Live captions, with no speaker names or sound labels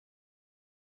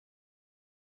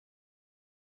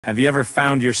Have you ever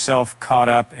found yourself caught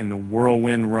up in the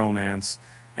whirlwind romance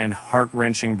and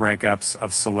heart-wrenching breakups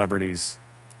of celebrities?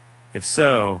 If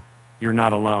so, you're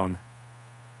not alone.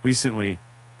 Recently,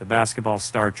 the basketball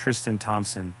star Tristan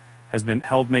Thompson has been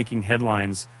held making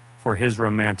headlines for his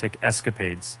romantic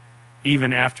escapades,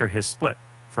 even after his split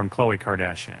from Khloe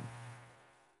Kardashian.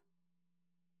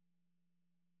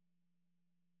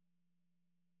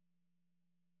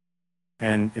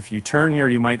 And if you turn here,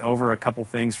 you might over a couple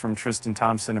things from Tristan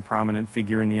Thompson, a prominent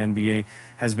figure in the NBA,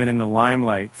 has been in the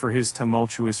limelight for his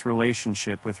tumultuous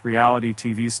relationship with reality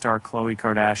TV star Khloe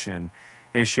Kardashian.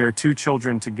 They share 2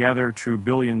 children together, true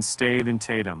billions Stade and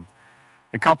Tatum.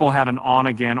 The couple had an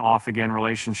on-again, off-again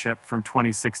relationship from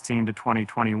 2016 to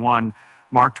 2021,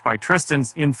 marked by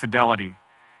Tristan's infidelity.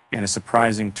 In a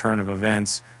surprising turn of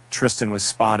events, Tristan was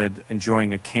spotted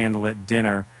enjoying a candlelit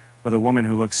dinner with a woman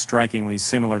who looked strikingly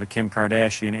similar to Kim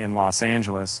Kardashian in Los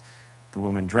Angeles. The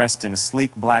woman, dressed in a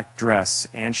sleek black dress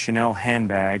and Chanel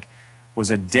handbag, was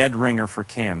a dead ringer for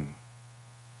Kim.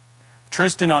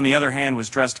 Tristan, on the other hand, was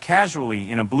dressed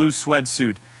casually in a blue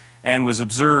sweatsuit and was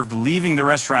observed leaving the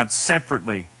restaurant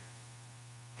separately.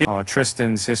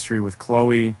 Tristan's history with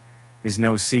Khloe is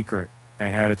no secret. They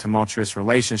had a tumultuous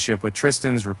relationship, with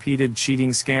Tristan's repeated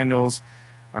cheating scandals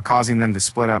causing them to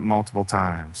split up multiple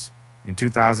times. In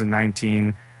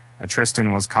 2019,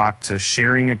 Tristan was caught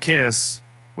sharing a kiss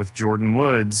with Jordan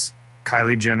Woods,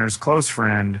 Kylie Jenner's close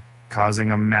friend,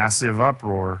 causing a massive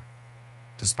uproar.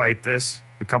 Despite this,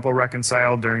 the couple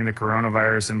reconciled during the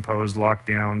coronavirus-imposed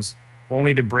lockdowns,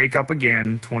 only to break up again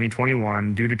in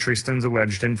 2021 due to Tristan's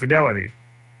alleged infidelity.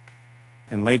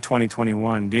 In late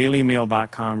 2021,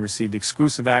 DailyMail.com received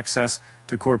exclusive access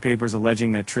to court papers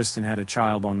alleging that Tristan had a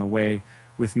child on the way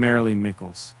with Marilee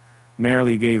Michaels.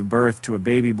 Marilee gave birth to a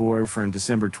baby boy in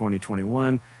December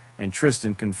 2021, and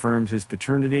Tristan confirmed his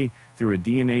paternity through a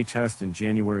DNA test in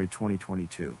January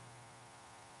 2022.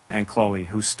 And Khloe,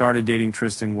 who started dating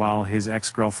Tristan while his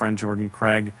ex-girlfriend Jordan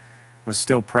Craig was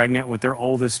still pregnant with their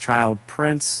oldest child,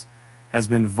 Prince, has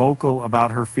been vocal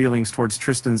about her feelings towards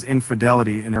Tristan's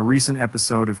infidelity in a recent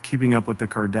episode of Keeping Up with the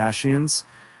Kardashians.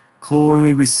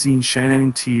 Khloe was seen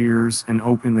shedding tears and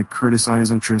openly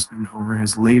criticizing Tristan over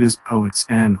his latest poet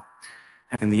scandal.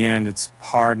 In the end, it's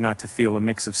hard not to feel a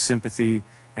mix of sympathy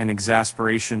and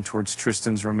exasperation towards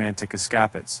Tristan's romantic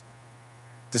escapades.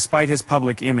 Despite his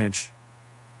public image,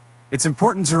 it's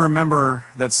important to remember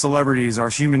that celebrities are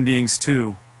human beings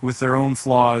too, with their own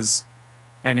flaws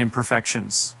and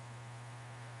imperfections.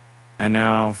 And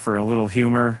now, for a little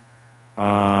humor,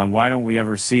 why don't we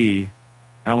ever see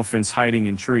elephants hiding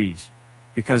in trees?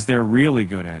 Because they're really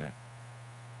good at it.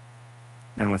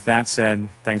 And with that said,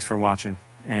 thanks for watching.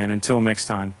 And until next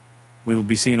time, we will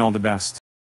be seeing all the best.